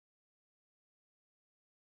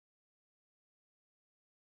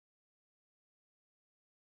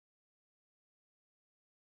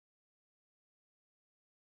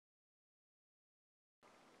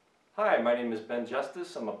Hi, my name is Ben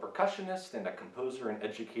Justis. I'm a percussionist and a composer and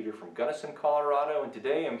educator from Gunnison, Colorado, and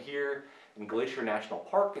today I'm here in Glacier National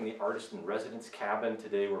Park in the Artist in Residence cabin.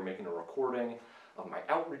 Today we're making a recording of my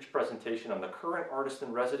outreach presentation. I'm the current Artist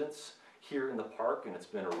in Residence here in the park, and it's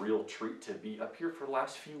been a real treat to be up here for the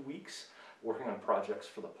last few weeks working on projects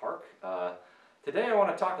for the park. Today I want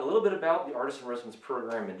to talk a little bit about the Artist in Residence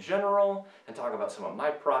program in general and talk about some of my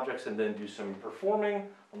projects and then do some performing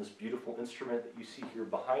on this beautiful instrument that you see here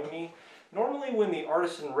behind me. Normally when the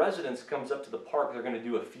Artist in Residence comes up to the park, they're going to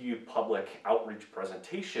do a few public outreach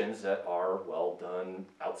presentations that are, well, done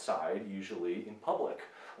outside, usually in public,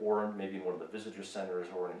 or maybe in one of the visitor centers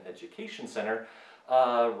or in an education center.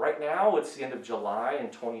 Right now it's the end of July in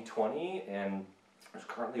 2020, and there's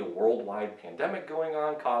currently a worldwide pandemic going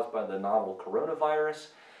on caused by the novel coronavirus,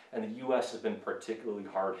 and the U.S. has been particularly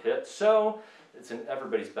hard hit. So it's in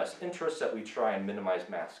everybody's best interest that we try and minimize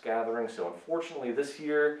mass gatherings. So unfortunately this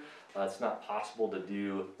year, it's not possible to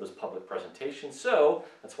do those public presentations, so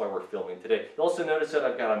that's why we're filming today. You'll also notice that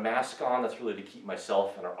I've got a mask on. That's really to keep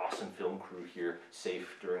myself and our awesome film crew here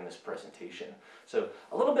safe during this presentation. So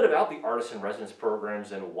a little bit about the Artist in Residence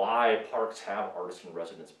programs and why parks have Artist in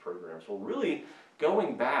Residence programs. Well, really,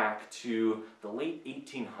 going back to the late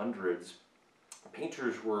 1800s,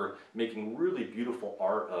 painters were making really beautiful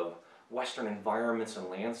art of Western environments and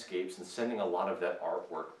landscapes and sending a lot of that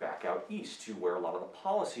artwork back out east to where a lot of the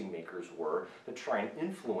policymakers were to try and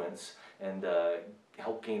influence and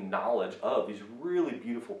help gain knowledge of these really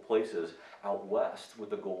beautiful places out west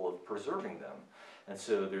with the goal of preserving them. And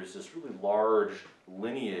so there's this really large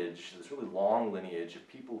lineage, this really long lineage of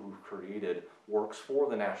people who've created works for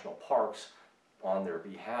the national parks on their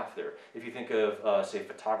behalf there. If you think of, say,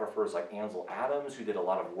 photographers like Ansel Adams, who did a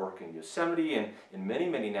lot of work in Yosemite and in many,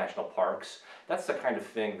 many national parks, that's the kind of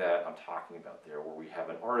thing that I'm talking about there, where we have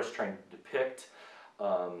an artist trying to depict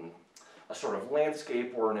a sort of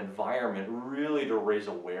landscape or an environment really to raise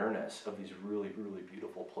awareness of these really, really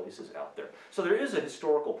beautiful places out there. So there is a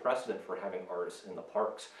historical precedent for having artists in the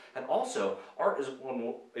parks. And also, art is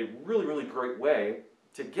a really, really great way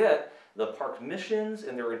to get the park's missions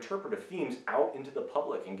and their interpretive themes out into the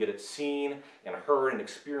public and get it seen and heard and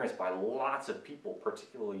experienced by lots of people,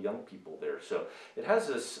 particularly young people there. So it has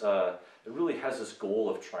this, it really has this goal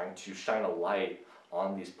of trying to shine a light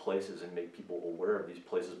on these places and make people aware of these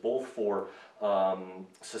places, both for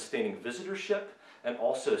sustaining visitorship and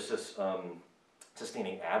also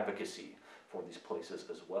sustaining advocacy for these places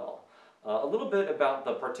as well. A little bit about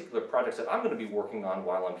the particular projects that I'm going to be working on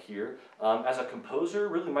while I'm here. As a composer,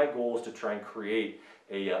 really my goal is to try and create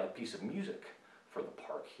a piece of music for the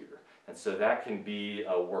park here. And so that can be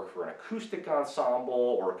a work for an acoustic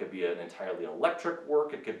ensemble, or it could be an entirely electric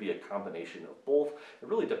work. It could be a combination of both. It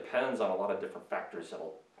really depends on a lot of different factors that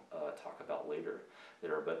I'll talk about later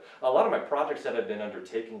there. But a lot of my projects that I've been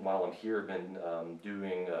undertaking while I'm here have been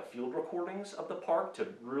doing field recordings of the park to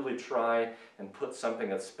really try and put something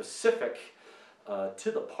that's specific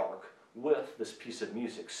to the park with this piece of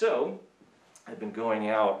music. So I've been going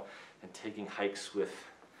out and taking hikes with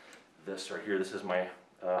this right here. This is my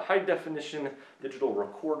high definition digital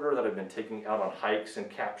recorder that I've been taking out on hikes and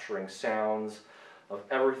capturing sounds of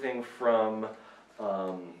everything from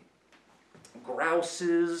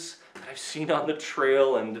grouses that I've seen on the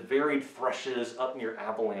trail and varied thrushes up near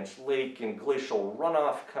Avalanche Lake and glacial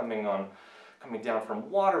runoff coming down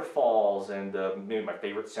from waterfalls. And maybe my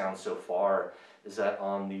favorite sound so far is that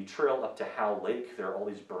on the trail up to Howe Lake there are all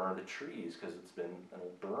these burned trees because it's been an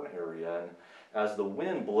old burn area, and as the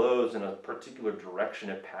wind blows in a particular direction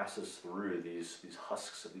it passes through these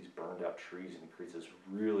husks of these burned out trees and creates this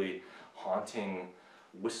really haunting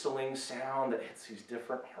whistling sound that hits these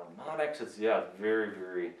different harmonics. It's very,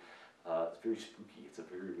 very it's very spooky. It's a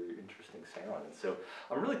very, very interesting sound. And so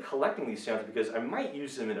I'm really collecting these sounds because I might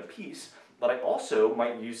use them in a piece, but I also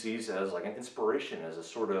might use these as like an inspiration, as a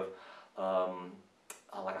sort of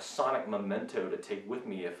like a sonic memento to take with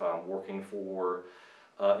me if I'm working for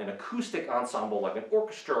an acoustic ensemble like an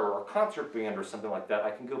orchestra or a concert band or something like that.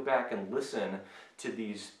 I can go back and listen to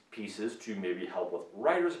these pieces to maybe help with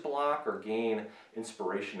writer's block or gain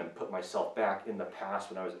inspiration and put myself back in the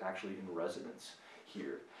past when I was actually in residence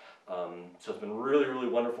here. So it's been really, really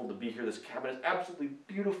wonderful to be here. This cabin is absolutely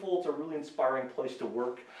beautiful. It's a really inspiring place to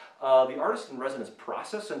work. The Artist in Residence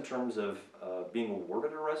process in terms of being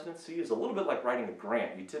awarded a residency is a little bit like writing a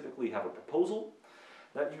grant. You typically have a proposal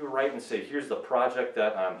that you write and say, here's the project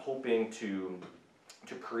that I'm hoping to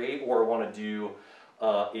create, or I want to do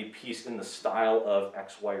a piece in the style of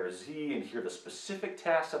X, Y, or Z, and here are the specific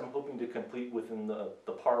tasks that I'm hoping to complete within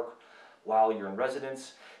the park while you're in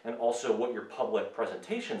residence, and also what your public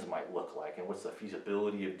presentations might look like and what's the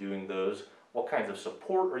feasibility of doing those. What kinds of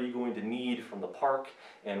support are you going to need from the park,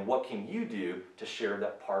 and what can you do to share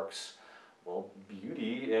that park's, well,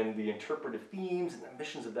 beauty and the interpretive themes and the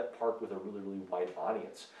missions of that park with a really, really wide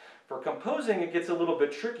audience. For composing, it gets a little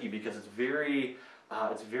bit tricky because it's very,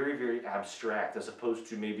 very abstract, as opposed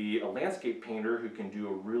to maybe a landscape painter who can do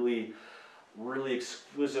a really, really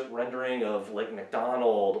exquisite rendering of Lake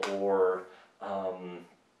McDonald or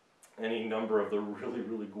any number of the really,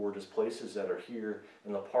 really gorgeous places that are here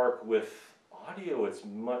in the park. With audio, it's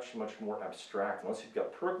much, much more abstract. Unless you've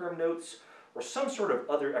got program notes or some sort of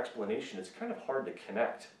other explanation, it's kind of hard to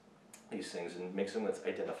connect these things and make something that's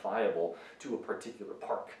identifiable to a particular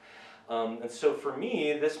park. And so for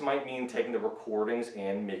me, this might mean taking the recordings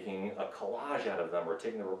and making a collage out of them, or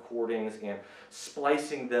taking the recordings and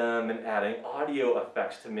splicing them and adding audio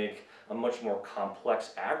effects to make a much more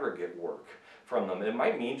complex aggregate work from them. It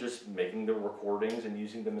might mean just making the recordings and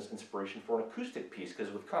using them as inspiration for an acoustic piece,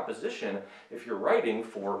 because with composition, if you're writing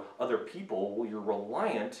for other people, well, you're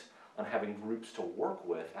reliant on having groups to work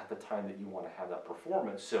with at the time that you want to have that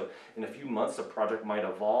performance. So in a few months, the project might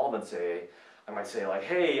evolve and I might say like,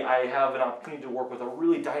 hey, I have an opportunity to work with a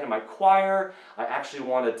really dynamite choir. I actually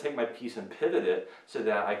want to take my piece and pivot it so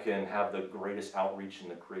that I can have the greatest outreach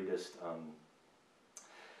and the greatest,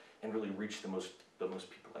 and really reach the most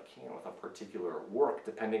people I can with a particular work,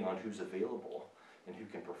 depending on who's available and who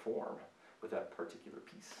can perform with that particular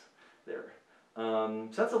piece there. So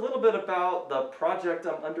that's a little bit about the project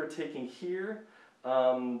I'm undertaking here.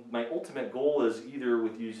 My ultimate goal is either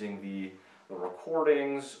with using the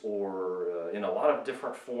recordings or in a lot of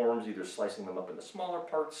different forms, either slicing them up into smaller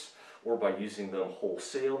parts or by using them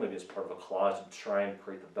wholesale, maybe as part of a collage, to try and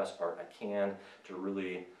create the best art I can to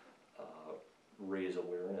really raise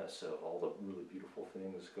awareness of all the really beautiful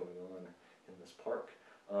things going on in this park.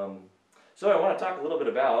 So I want to talk a little bit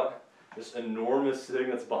about this enormous thing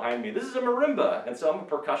that's behind me. This is a marimba, and so I'm a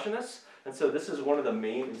percussionist, and so this is one of the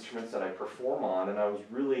main instruments that I perform on, and I was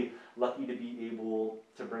really lucky to be able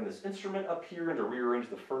to bring this instrument up here and to rearrange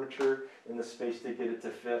the furniture in the space to get it to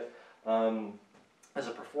fit. As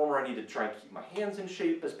a performer, I need to try and keep my hands in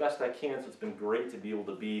shape as best I can, so it's been great to be able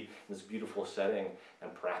to be in this beautiful setting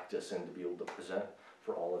and practice and to be able to present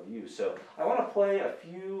for all of you. So I want to play a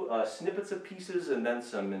few snippets of pieces and then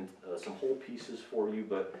some whole pieces for you,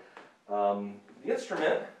 but the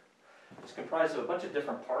instrument is comprised of a bunch of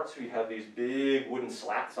different parts. We have these big wooden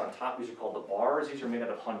slats on top. These are called the bars. These are made out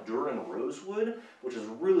of Honduran rosewood, which is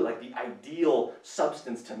really like the ideal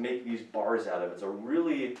substance to make these bars out of. It's a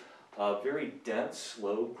really very dense,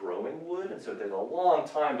 slow-growing wood, and so it takes a long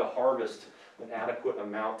time to harvest an adequate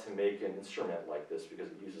amount to make an instrument like this because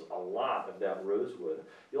it uses a lot of that rosewood.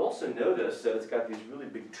 You'll also notice that it's got these really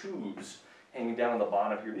big tubes hanging down on the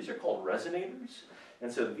bottom here. These are called resonators,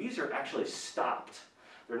 and so these are actually stopped.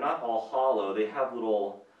 They're not all hollow. They have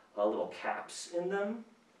little caps in them,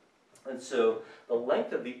 and so the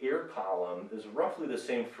length of the air column is roughly the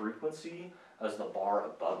same frequency as the bar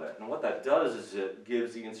above it. And what that does is it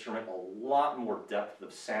gives the instrument a lot more depth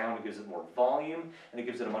of sound, it gives it more volume, and it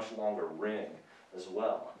gives it a much longer ring as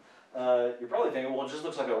well. You're probably thinking, well, it just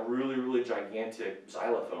looks like a really, really gigantic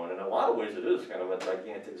xylophone. In a lot of ways it is kind of a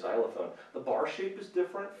gigantic xylophone. The bar shape is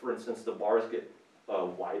different. For instance, the bars get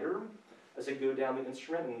wider as they go down the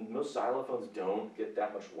instrument, and most xylophones don't get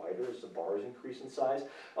that much wider as the bars increase in size. It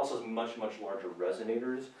also has much, much larger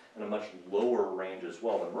resonators and a much lower range as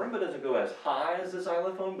well. The marimba doesn't go as high as the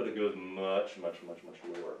xylophone, but it goes much, much, much, much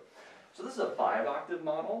lower. So this is a 5-octave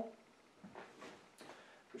model,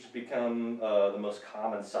 which has become the most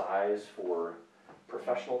common size for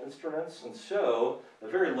professional instruments. And so the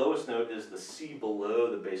very lowest note is the C below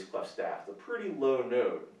the bass clef staff. It's a pretty low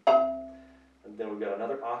note. And then we've got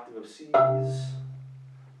another octave of C's,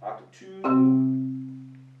 octave 2,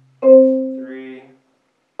 3,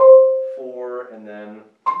 4, and then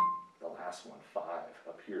the last one, 5,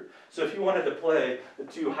 up here. So if you wanted to play the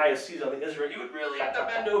 2 highest C's on the instrument, you would really have to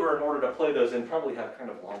bend over in order to play those and probably have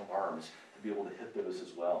kind of long arms to be able to hit those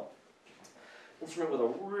as well. Instrument with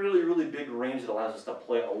a really, really big range that allows us to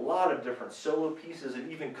play a lot of different solo pieces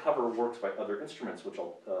and even cover works by other instruments, which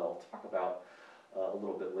I'll talk about a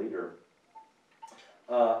little bit later.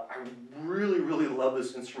 I really, really love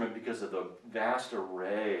this instrument because of the vast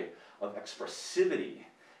array of expressivity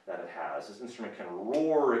that it has. This instrument can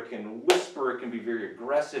roar, it can whisper, it can be very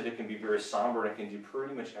aggressive, it can be very somber, and it can do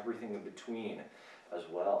pretty much everything in between as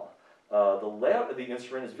well. The layout of the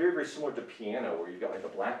instrument is very, very similar to piano, where you've got like the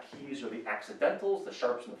black keys or the accidentals, the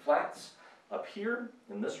sharps and the flats up here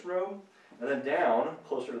in this row. And then down,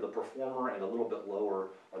 closer to the performer and a little bit lower,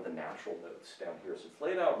 are the natural notes down here. So it's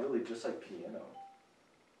laid out really just like piano.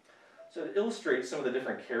 So to illustrate some of the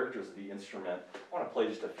different characters of the instrument, I want to play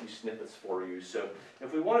just a few snippets for you. So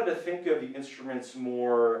if we wanted to think of the instruments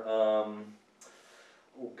more,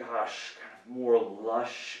 more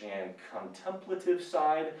lush and contemplative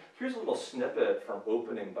side, here's a little snippet from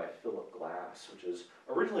Opening by Philip Glass, which is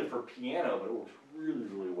originally for piano, but it works really,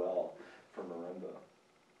 really well for marimba.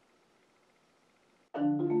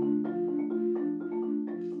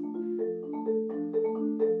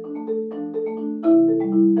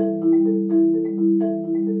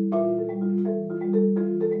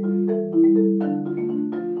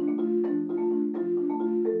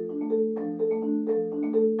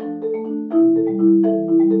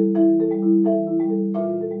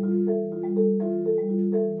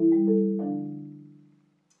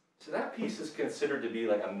 So that piece is considered to be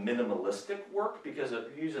like a minimalistic work because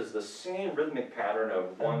it uses the same rhythmic pattern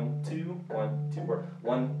of 1, 2, 1, 2, or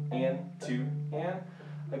 1 and 2 and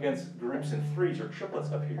against groups in threes or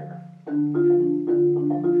triplets up here.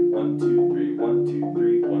 1, 2, 3, 1, 2,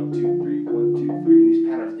 3, 1, 2, 3, 1, 2, 3. And these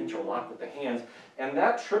patterns interlock with the hands. And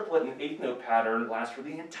that triplet and eighth note pattern lasts for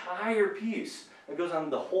the entire piece. It goes on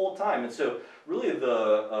the whole time. And so really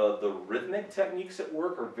the rhythmic techniques at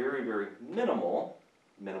work are very, very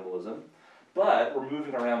minimalism, but we're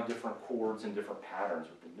moving around different chords and different patterns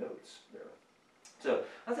with the notes there. So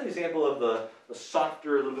that's an example of the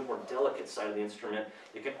softer, a little bit more delicate side of the instrument.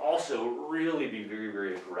 It can also really be very,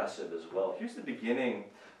 very aggressive as well. Here's the beginning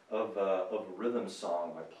of a rhythm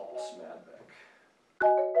song by Paul Smadbeck.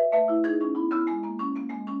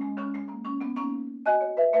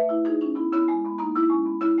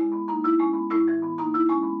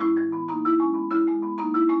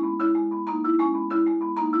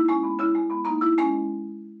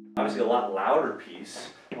 Obviously a lot louder piece,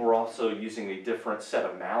 and we're also using a different set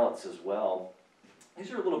of mallets as well.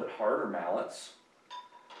 These are a little bit harder mallets.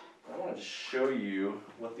 I want to just show you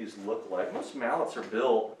what these look like. Most mallets are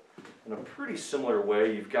built in a pretty similar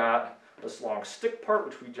way. You've got this long stick part,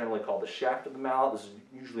 which we generally call the shaft of the mallet. This is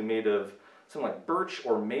usually made of something like birch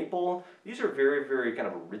or maple. These are very, very kind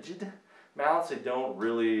of rigid mallets. They don't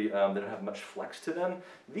really, they don't have much flex to them.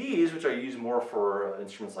 These, which I use more for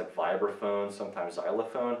instruments like vibraphone, sometimes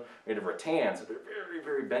xylophone, made of rattan, so they're very,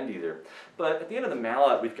 very bendy there. But at the end of the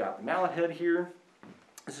mallet, we've got the mallet head here.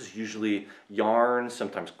 This is usually yarn,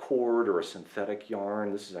 sometimes cord or a synthetic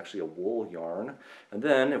yarn. This is actually a wool yarn. And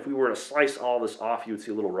then if we were to slice all this off, you would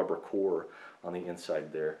see a little rubber core on the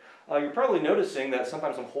inside there. You're probably noticing that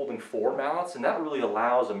sometimes I'm holding 4 mallets, and that really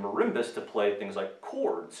allows a marimbist to play things like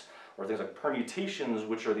chords, or things like permutations,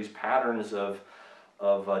 which are these patterns of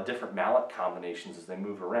different mallet combinations as they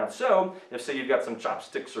move around. So, if say you've got some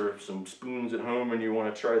chopsticks or some spoons at home and you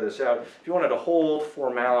want to try this out, if you wanted to hold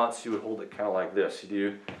 4 mallets, you would hold it kind of like this. You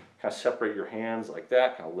do kind of separate your hands like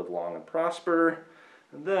that, kind of live long and prosper,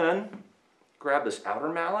 and then grab this outer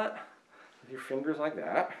mallet with your fingers like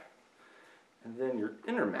that, and then your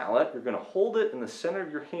inner mallet, you're going to hold it in the center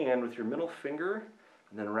of your hand with your middle finger,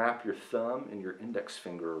 and then wrap your thumb and your index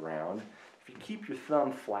finger around. If you keep your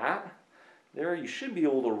thumb flat, there you should be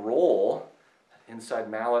able to roll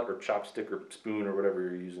inside mallet or chopstick or spoon or whatever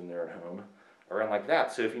you're using there at home around like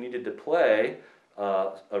that. So if you needed to play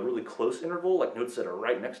a really close interval, like notes that are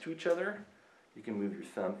right next to each other, you can move your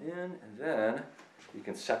thumb in, and then you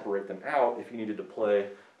can separate them out if you needed to play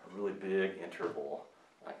a really big interval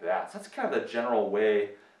like that. So that's kind of the general way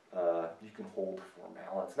you can hold 4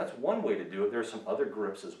 mallets. That's one way to do it. There are some other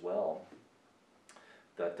grips as well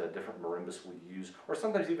that different marimbas will use, or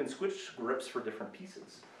sometimes even switch grips for different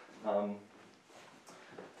pieces.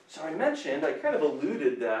 So I mentioned, I kind of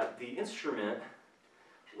alluded that the instrument,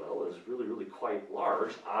 well, is really, really quite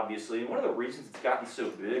large, obviously. And one of the reasons it's gotten so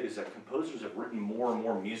big is that composers have written more and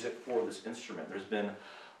more music for this instrument. There's been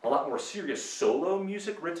a lot more serious solo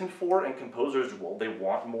music written for it, and composers, well, they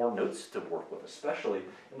want more notes to work with, especially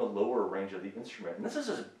in the lower range of the instrument. And this is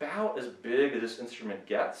about as big as this instrument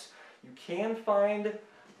gets. You can find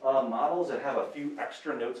models that have a few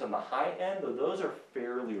extra notes on the high end, though those are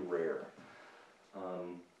fairly rare.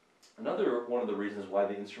 Another one of the reasons why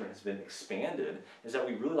the instrument has been expanded is that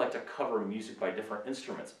we really like to cover music by different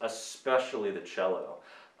instruments, especially the cello.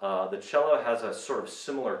 The cello has a sort of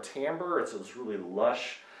similar timbre. It's this really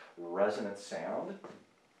lush, resonant sound.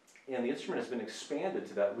 And the instrument has been expanded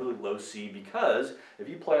to that really low C because if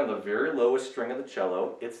you play on the very lowest string of the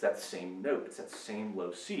cello, it's that same note. It's that same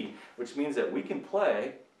low C, which means that we can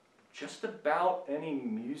play just about any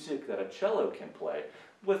music that a cello can play,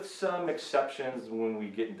 with some exceptions when we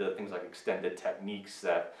get into things like extended techniques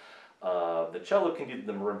that The cello can do,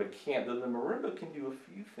 the marimba can't, though the marimba can do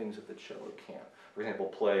a few things that the cello can't. For example,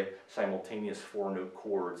 play simultaneous 4-note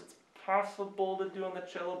chords. It's possible to do on the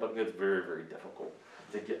cello, but it's very, very difficult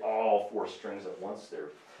to get all 4 strings at once there.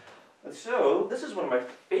 And so, this is one of my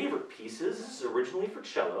favorite pieces. This is originally for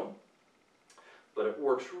cello, but it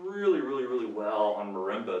works really, really, really well on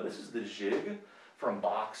marimba. This is the jig from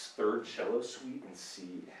Bach's Third Cello Suite in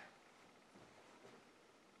C.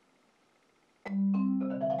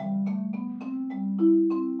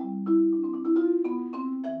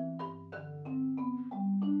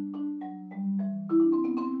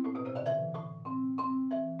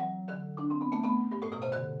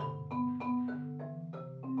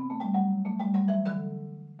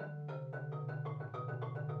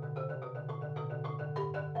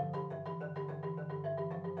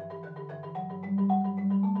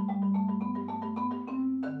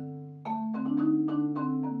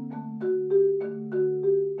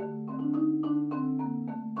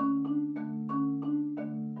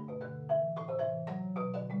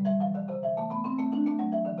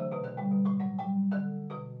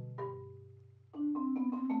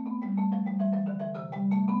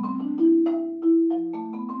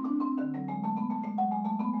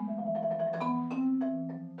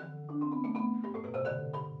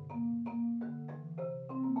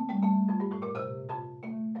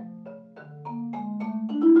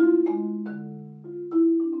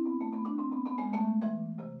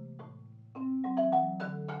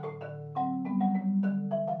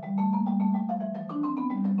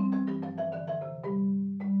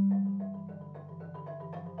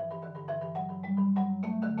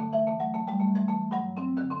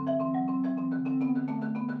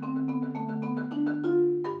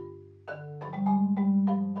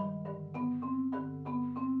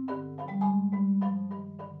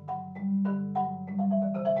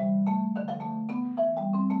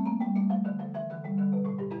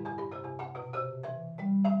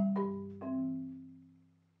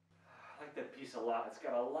 That piece a lot. It's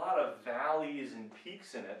got a lot of valleys and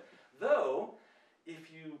peaks in it, though if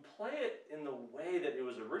you play it in the way that it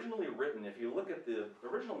was originally written, if you look at the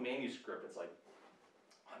original manuscript, it's like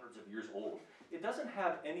hundreds of years old. It doesn't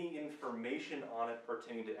have any information on it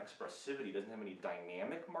pertaining to expressivity. It doesn't have any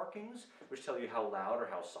dynamic markings, which tell you how loud or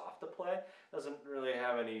how soft to play. It doesn't really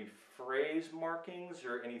have any phrase markings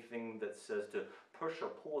or anything that says to push or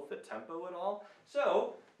pull with the tempo at all.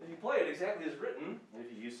 So, if you play it exactly as written, and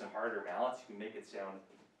if you use some harder mallets, you can make it sound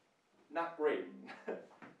not great.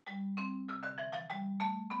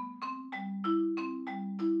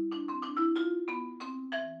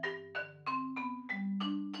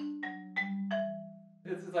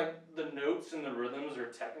 It's like the notes and the rhythms are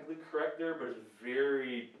technically correct there, but it's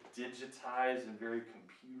very digitized and very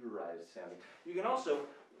computerized sounding. You can also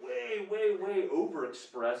way, way, way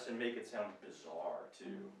overexpress and make it sound bizarre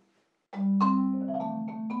too.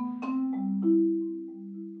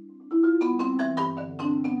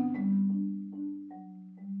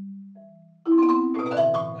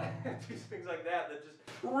 Do things like that just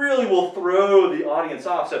really will throw the audience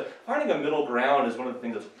off. So finding a middle ground is one of the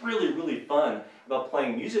things that's really, really fun about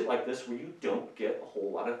playing music like this, where you don't get a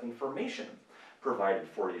whole lot of information provided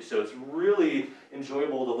for you. So it's really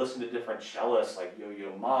enjoyable to listen to different cellists like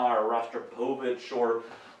Yo-Yo Ma or Rostropovich or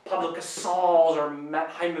Pablo Casals or Matt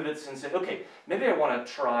Heimovitz and say, okay, maybe I want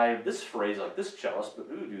to try this phrase like this cellist, but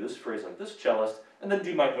ooh, do this phrase like this cellist, and then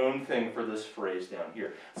do my own thing for this phrase down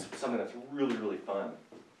here. It's something that's really, really fun.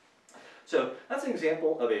 So that's an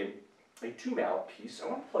example of a 2-mallet piece. I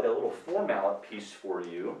want to play a little 4-mallet piece for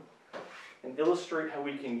you and illustrate how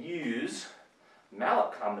we can use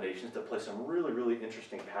mallet combinations to play some really, really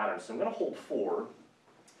interesting patterns. So I'm going to hold 4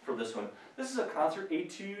 for this one. This is a concert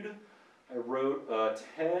etude I wrote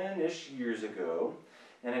 10-ish years ago,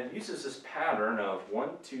 and it uses this pattern of 1,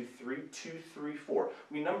 2, 3, 2, 3, 4.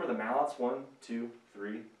 We number the mallets 1, 2,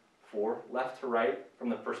 3, 4, left to right from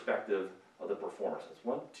the perspective of the performer. So it's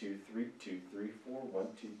 1, 2, 3, 2, 3, 4, 1,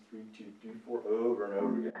 2, 3, 2, 3, 4, over and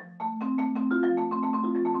over again.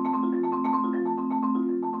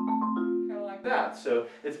 Kind of like that. So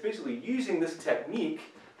it's basically using this technique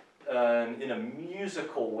in a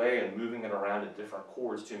musical way and moving it around in different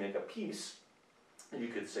chords to make a piece. You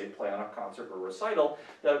could say play on a concert or recital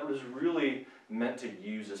that was really meant to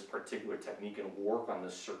use this particular technique and work on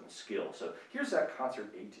this certain skill. So here's that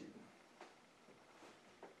concert etude.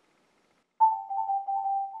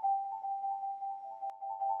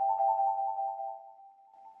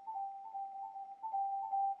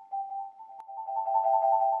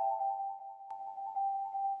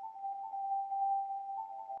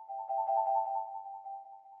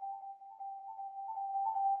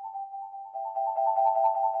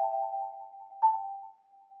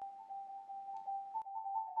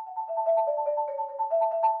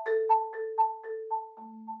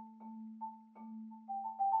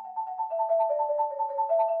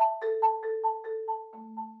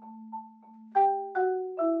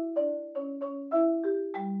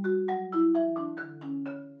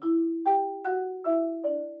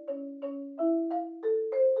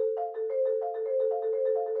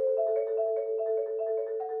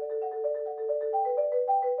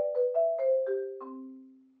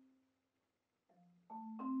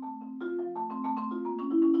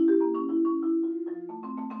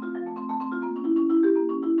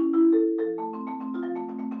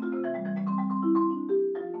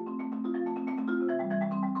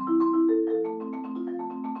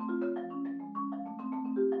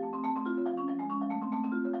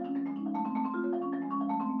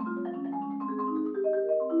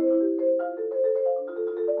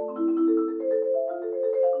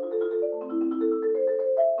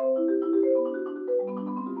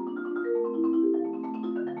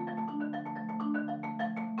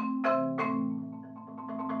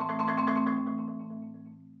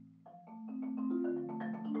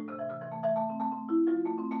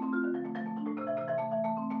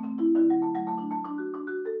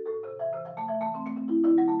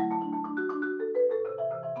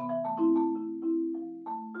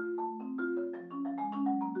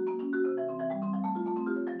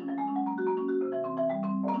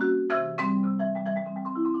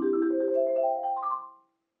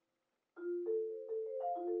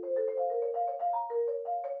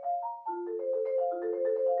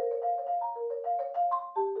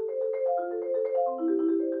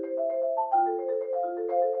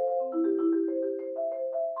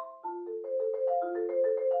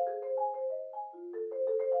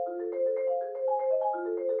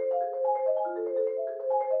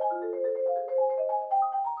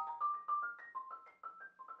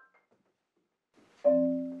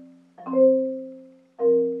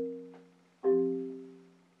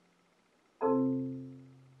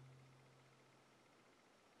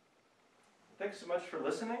 thanks so much for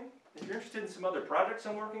listening. If you're interested in some other projects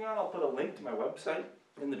I'm working on, I'll put a link to my website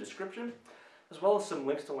in the description, as well as some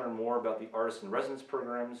links to learn more about the artist in residence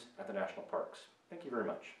programs at the national parks. Thank you very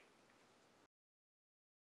much.